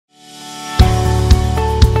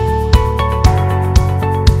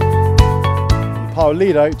power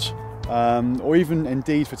lead out, or even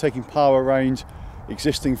indeed for taking power around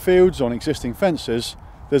existing fields on existing fences,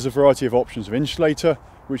 there's a variety of options of insulator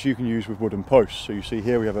which you can use with wooden posts. So you see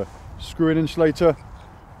here we have a screw-in insulator.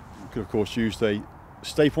 You could of course use the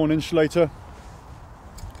staple-on insulator,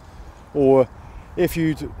 or if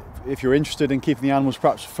you're interested in keeping the animals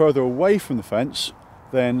perhaps further away from the fence,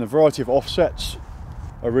 then a variety of offsets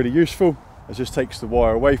are really useful, as this takes the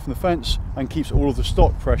wire away from the fence and keeps all of the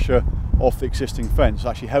stock pressure off the existing fence. It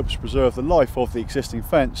actually helps preserve the life of the existing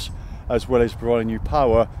fence as well as providing you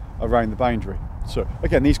power around the boundary. So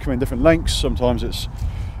again, these come in different lengths. Sometimes it's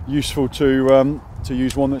useful to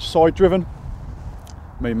use one that's side driven,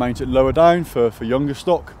 maybe mount it lower down for younger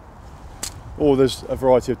stock, or there's a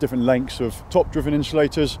variety of different lengths of top driven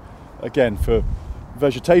insulators, again for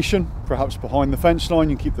vegetation, perhaps behind the fence line.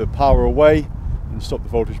 You keep the power away and stop the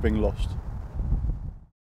voltage being lost.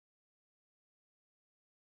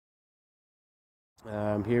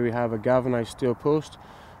 Here we have a galvanized steel post,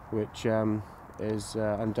 which is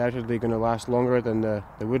undoubtedly going to last longer than the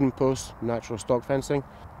wooden post, natural stock fencing.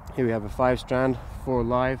 Here we have a 5-strand, 4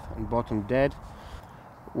 live and bottom dead.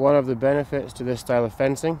 One of the benefits to this style of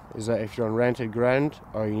fencing is that if you're on rented ground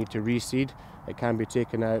or you need to reseed, it can be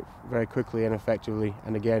taken out very quickly and effectively,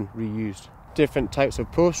 and again reused. Different types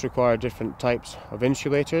of posts require different types of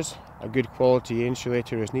insulators. A good quality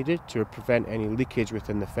insulator is needed to prevent any leakage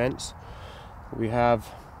within the fence. We have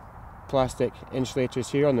plastic insulators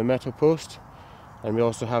here on the metal post, and we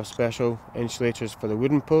also have special insulators for the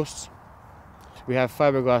wooden posts. We have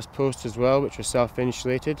fiberglass posts as well, which are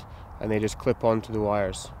self-insulated, and they just clip onto the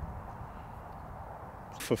wires.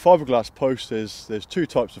 For fiberglass posts, there's 2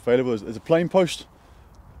 types available. There's a plain post,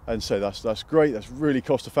 and so that's great, that's really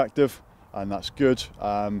cost effective, and that's good,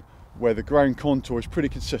 where the ground contour is pretty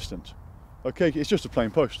consistent. Okay, it's just a plain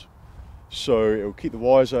post, so it will keep the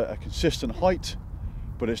wires at a consistent height,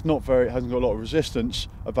 but it hasn't got a lot of resistance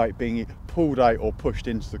about being pulled out or pushed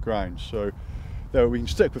into the ground. So there we can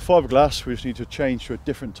stick with fiberglass. We just need to change to a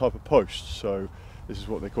different type of post. So this is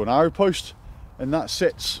what they call an arrow post, and that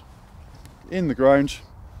sits in the ground.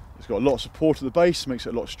 It's got a lot of support at the base, makes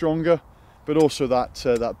it a lot stronger, but also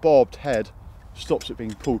that barbed head stops it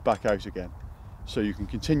being pulled back out again. So you can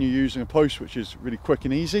continue using a post which is really quick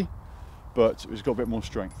and easy, but it's got a bit more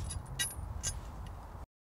strength.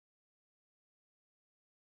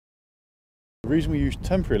 The reason we use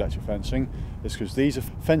temporary electric fencing is because these are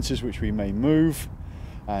fences which we may move,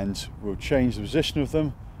 and we'll change the position of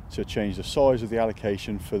them to change the size of the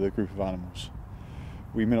allocation for the group of animals.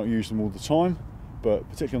 We may not use them all the time, but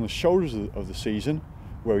particularly on the shoulders of the season,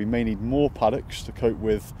 where we may need more paddocks to cope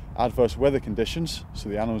with adverse weather conditions, so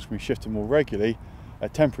the animals can be shifted more regularly, a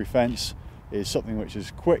temporary fence is something which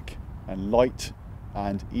is quick and light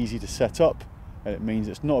and easy to set up, and it means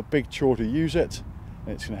it's not a big chore to use it,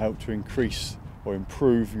 and it's going to help to increase or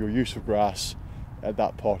improve your use of grass at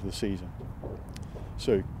that part of the season.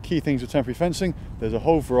 So key things with temporary fencing: there's a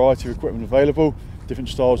whole variety of equipment available, different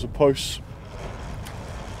styles of posts,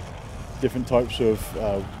 different types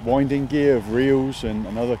of winding gear, of reels and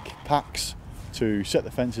other packs to set the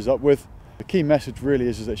fences up with. The key message really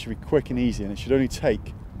is that it should be quick and easy, and it should only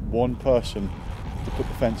take one person to put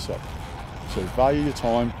the fence up. So value your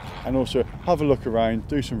time, and also have a look around,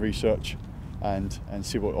 do some research, and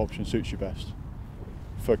see what option suits you best.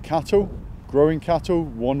 For cattle, growing cattle,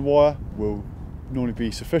 1 wire will normally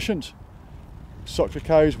be sufficient. Suckler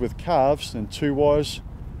cows with calves, then 2 wires,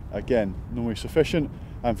 again normally sufficient.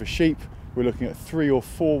 And for sheep, we're looking at 3 or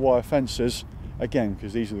 4 wire fences, again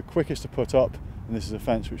because these are the quickest to put up, and this is a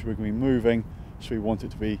fence which we're going to be moving, so we want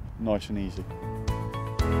it to be nice and easy.